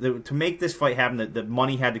do, and to make this fight happen, the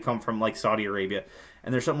money had to come from like Saudi Arabia,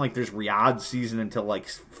 and there's something like there's Riyadh season until like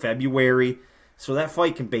February, so that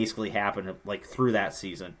fight can basically happen like through that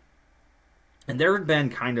season. And there had been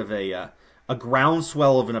kind of a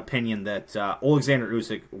groundswell of an opinion that Alexander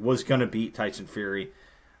Usyk was going to beat Tyson Fury.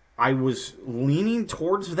 I was leaning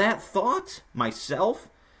towards that thought myself.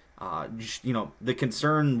 The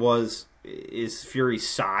concern is Fury's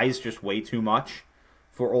size just way too much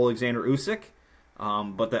for Alexander Usyk,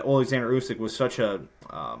 but that Alexander Usyk was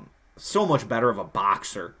so much better of a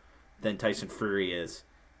boxer than Tyson Fury is,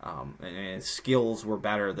 and his skills were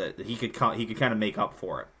better that he could kind of make up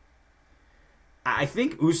for it. I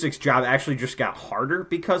think Usyk's job actually just got harder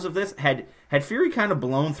because of this. Had Fury kind of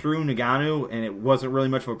blown through Ngannou and it wasn't really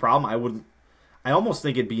much of a problem, I almost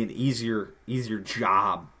think it'd be an easier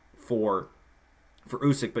job for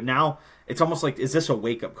Usyk. But now it's almost like, is this a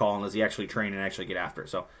wake up call, and does he actually train and actually get after it?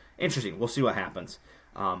 So interesting. We'll see what happens.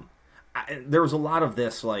 There was a lot of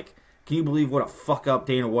this, like, can you believe what a fuck up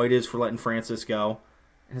Dana White is for letting Francis go?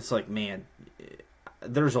 And it's like, man,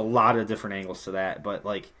 there's a lot of different angles to that, but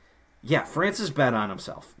like. Yeah, Francis bet on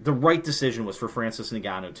himself. The right decision was for Francis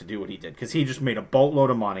Ngannou to do what he did because he just made a boatload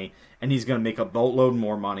of money, and he's going to make a boatload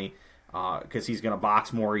more money because he's going to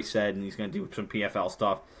box more, he said, and he's going to do some PFL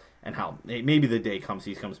stuff, and how maybe the day comes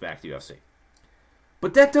he comes back to UFC.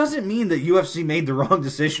 But that doesn't mean that UFC made the wrong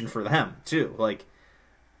decision for them, too. Like,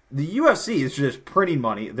 the UFC is just printing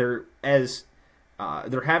money. They're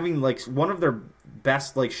having, like, one of their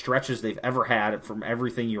best, like, stretches they've ever had from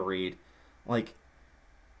everything you read. Like,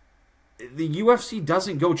 the UFC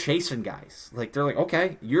doesn't go chasing guys. Like, they're like,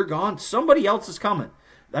 okay, you're gone. Somebody else is coming.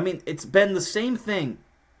 I mean, it's been the same thing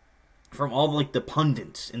from all, like, the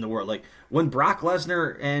pundits in the world. Like, when Brock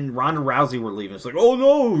Lesnar and Ronda Rousey were leaving, it's like, oh,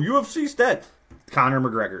 no, UFC's dead. Conor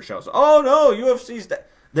McGregor shows up. Oh, no, UFC's dead.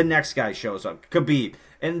 The next guy shows up. Khabib.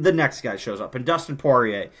 And the next guy shows up. And Dustin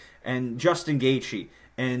Poirier. And Justin Gaethje.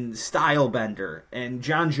 And Stylebender. And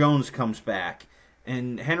John Jones comes back.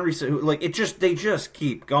 And Henry... Like, they just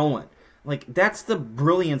keep going. Like, that's the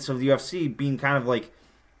brilliance of the UFC being kind of, like,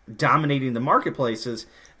 dominating the marketplaces.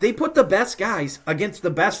 They put the best guys against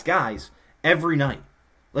the best guys every night.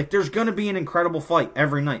 Like, there's going to be an incredible fight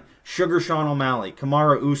every night. Sugar Sean O'Malley,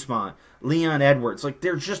 Kamaru Usman, Leon Edwards. Like,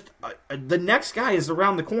 they're just... the next guy is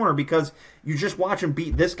around the corner because you just watch them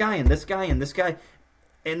beat this guy and this guy and this guy,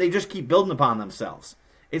 and they just keep building upon themselves.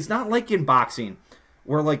 It's not like in boxing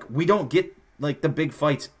where, like, we don't get... like, the big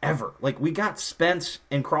fights ever. Like, we got Spence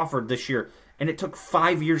and Crawford this year, and it took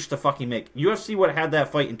 5 years to fucking make. UFC would have had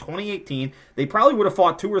that fight in 2018. They probably would have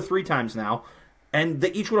fought 2 or 3 times now, and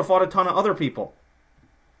they each would have fought a ton of other people.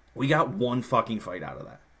 We got one fucking fight out of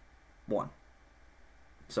that. One.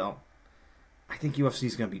 So, I think UFC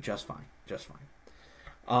is going to be just fine. Just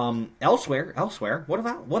fine. Elsewhere,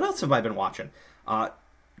 what else have I been watching?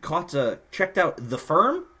 Checked out The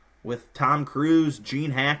Firm with Tom Cruise,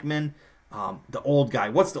 Gene Hackman, the old guy.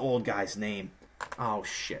 What's the old guy's name? Oh,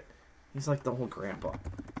 shit. He's like the old grandpa.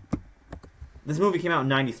 This movie came out in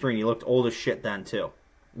 93, and he looked old as shit then, too.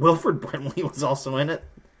 Wilford Brimley was also in it.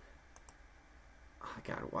 Oh,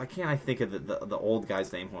 God, why can't I think of the old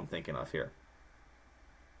guy's name who I'm thinking of here?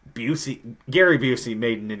 Gary Busey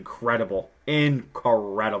made an incredible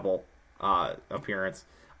appearance.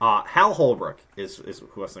 Hal Holbrook is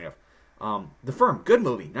who I was thinking of. The Firm, good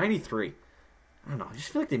movie, 93. I don't know. I just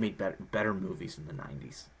feel like they made better movies in the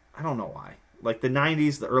 90s. I don't know why. Like the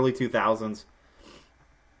 90s, the early 2000s.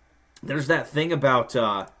 There's that thing about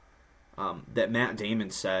that Matt Damon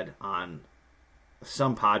said on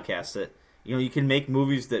some podcast that, you know, you can make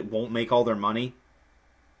movies that won't make all their money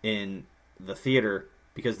in the theater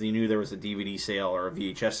because they knew there was a DVD sale or a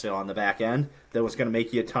VHS sale on the back end that was going to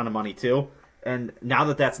make you a ton of money too. And now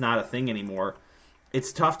that that's not a thing anymore,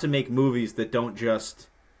 it's tough to make movies that don't just,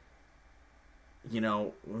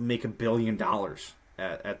 make $1 billion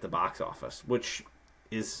at the box office, which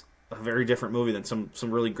is a very different movie than some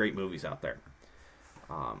really great movies out there.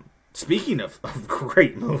 Speaking of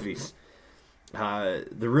great movies, the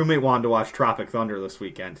roommate wanted to watch Tropic Thunder this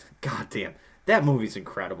weekend. God damn, that movie's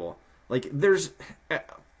incredible. Like, there's,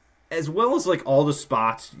 as well as like all the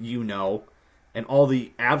spots and all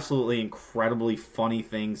the absolutely incredibly funny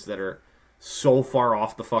things that are so far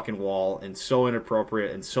off the fucking wall and so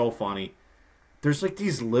inappropriate and so funny, there's like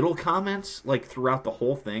these little comments like throughout the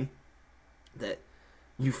whole thing that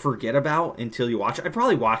you forget about until you watch it. I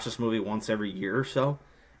probably watch this movie once every year or so,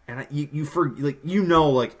 and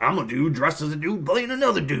I'm a dude dressed as a dude playing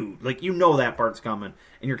another dude. Like, that part's coming,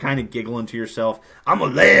 and you're kind of giggling to yourself. I'm a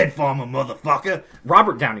lead farmer, motherfucker.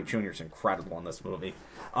 Robert Downey Jr. is incredible in this movie.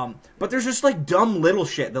 But there's just like dumb little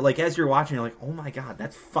shit that like as you're watching, you're like, oh my god,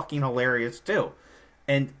 that's fucking hilarious too.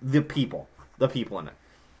 And the people in it.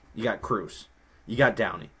 You got Cruz, you got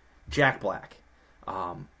Downey, Jack Black,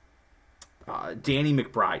 Danny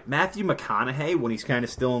McBride, Matthew McConaughey when he's kind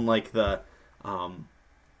of still in like the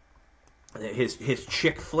his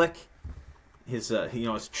chick flick, his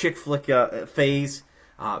chick flick phase.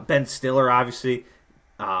 Ben Stiller, obviously,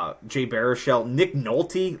 Jay Baruchel, Nick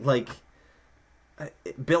Nolte, like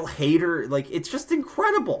Bill Hader, like it's just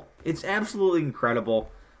incredible. It's absolutely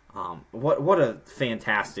incredible. What a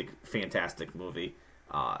fantastic movie.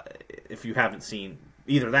 If you haven't seen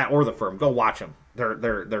either that or The Firm, go watch them.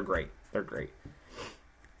 They're great. They're great.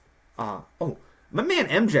 My man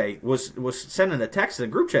MJ was sending a text in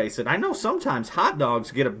the group chat. He said, I know sometimes hot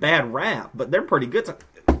dogs get a bad rap, but they're pretty good.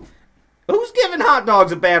 Who's giving hot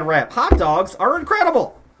dogs a bad rap? Hot dogs are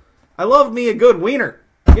incredible. I love me a good wiener.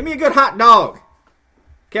 Give me a good hot dog.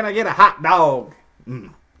 Can I get a hot dog?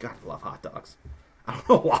 God, I love hot dogs. I don't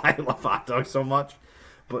know why I love hot dogs so much,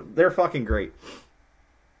 but they're fucking great.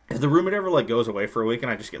 If the roommate ever like goes away for a week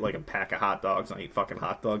and I just get like a pack of hot dogs and I eat fucking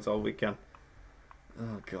hot dogs all weekend.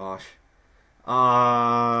 Oh gosh.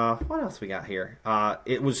 What else we got here?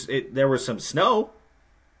 There was some snow.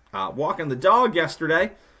 Walking the dog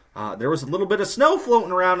yesterday. There was a little bit of snow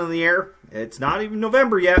floating around in the air. It's not even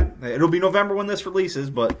November yet. It'll be November when this releases,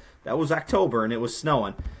 but that was October and it was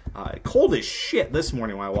snowing. Cold as shit this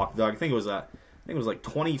morning when I walked the dog. I think it was like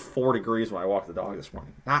 24 degrees when I walked the dog this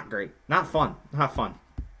morning. Not great. Not fun.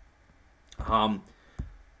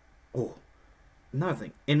 Another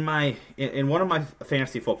thing. In one of my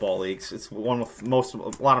fantasy football leagues, it's one with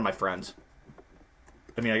a lot of my friends.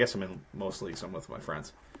 I mean, I guess I'm in most leagues. I'm with my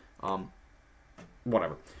friends.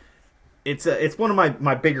 Whatever. It's one of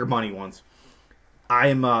my bigger money ones.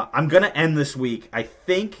 I'm gonna end this week, I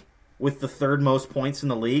think, with the third most points in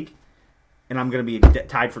the league, and I'm gonna be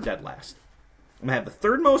tied for dead last. I'm gonna have the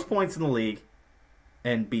third most points in the league,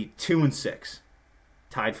 and be 2-6,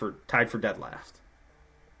 tied for dead last.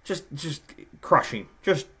 Just crushing.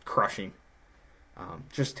 Just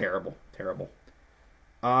terrible.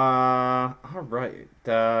 All right.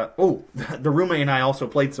 The roommate and I also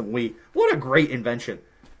played some Wii. What a great invention.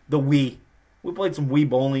 The Wii. We played some Wii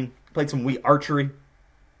bowling. Played some Wii archery.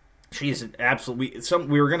 She's an absolute.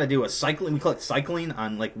 We were gonna do a cycling. We clicked cycling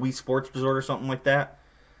on like Wii Sports Resort or something like that.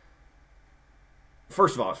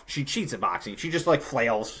 First of all, she cheats at boxing. She just like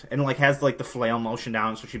flails and like has like the flail motion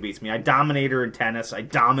down, so she beats me. I dominate her in tennis. I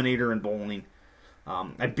dominate her in bowling.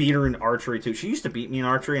 I beat her in archery too. She used to beat me in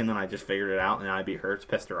archery, and then I just figured it out, and I beat her. It's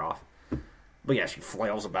pissed her off. But yeah, she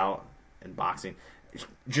flails about in boxing.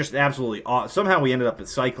 Just absolutely awesome. Somehow we ended up at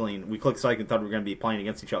cycling. We clicked cycling, thought we were going to be playing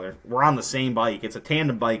against each other. We're on the same bike. It's a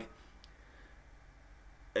tandem bike.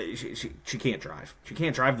 She can't drive. She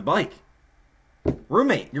can't drive the bike.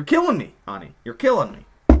 Roommate, you're killing me, honey. You're killing me.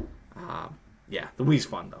 Yeah, the Wii's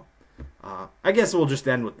fun, though. I guess we'll just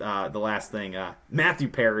end with the last thing. Matthew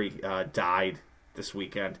Perry died this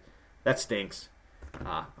weekend. That stinks.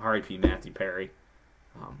 R.I.P. Matthew Perry.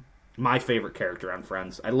 My favorite character on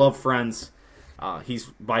Friends. I love Friends. He's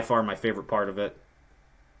by far my favorite part of it.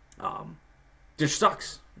 Just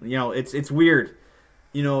sucks. It's weird.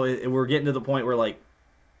 We're getting to the point where, like,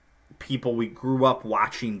 people we grew up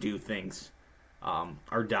watching do things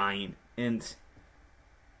are dying. And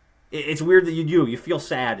it's weird that you feel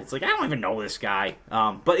sad. It's like, I don't even know this guy.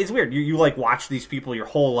 But it's weird. You like watch these people your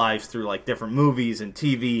whole lives through like different movies and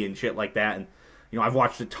TV and shit like that. And I've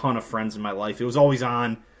watched a ton of Friends in my life. It was always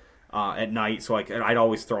on at night, so I'd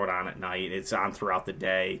always throw it on at night. It's on throughout the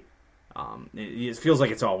day. It feels like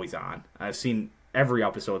it's always on. I've seen every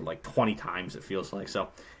episode like 20 times. It feels like, so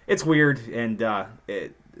it's weird. And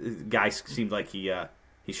guy seemed like he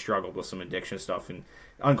struggled with some addiction stuff, and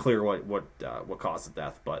Unclear what caused the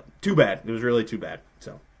death, but too bad. It was really too bad.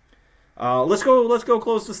 So let's go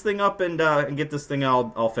close this thing up and get this thing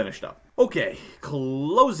all finished up. Okay,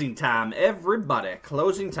 closing time, everybody.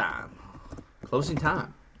 Closing time.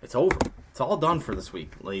 It's over. It's all done for this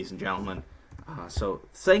week, ladies and gentlemen. So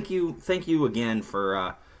thank you again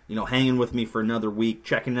for hanging with me for another week,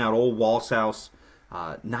 checking out Ole Walls House.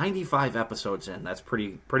 95 episodes in. That's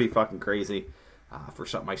pretty fucking crazy. For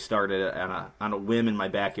something I started on a whim in my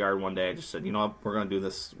backyard one day. I just said, we're going to do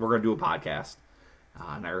this. We're going to do a podcast.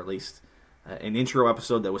 And I released an intro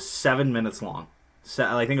episode that was 7 minutes long.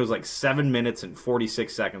 I think it was like 7 minutes and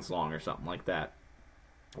 46 seconds long or something like that.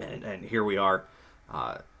 And here we are.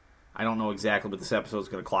 I don't know exactly, but this episode is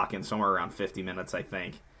going to clock in somewhere around 50 minutes, I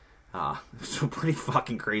think. So pretty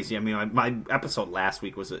fucking crazy. I mean, my episode last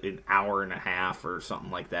week was an hour and a half or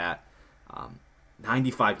something like that.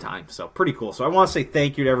 95 times, so pretty cool. So I want to say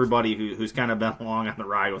thank you to everybody who's kind of been along on the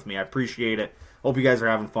ride with me. I appreciate it. Hope you guys are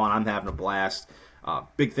having fun. I'm having a blast.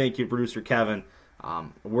 Big thank you to producer Kevin.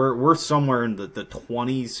 We're somewhere in the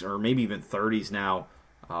 20s or maybe even 30s now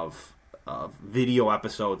of video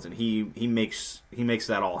episodes, and he makes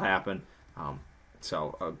that all happen.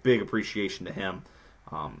 So a big appreciation to him.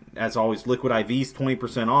 As always, Liquid IVs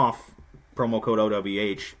 20% off. Promo code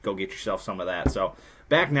OWH. Go get yourself some of that. So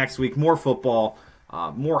back next week, more football.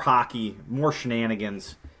 More hockey, more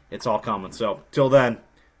shenanigans. It's all coming. So, till then,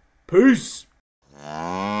 peace.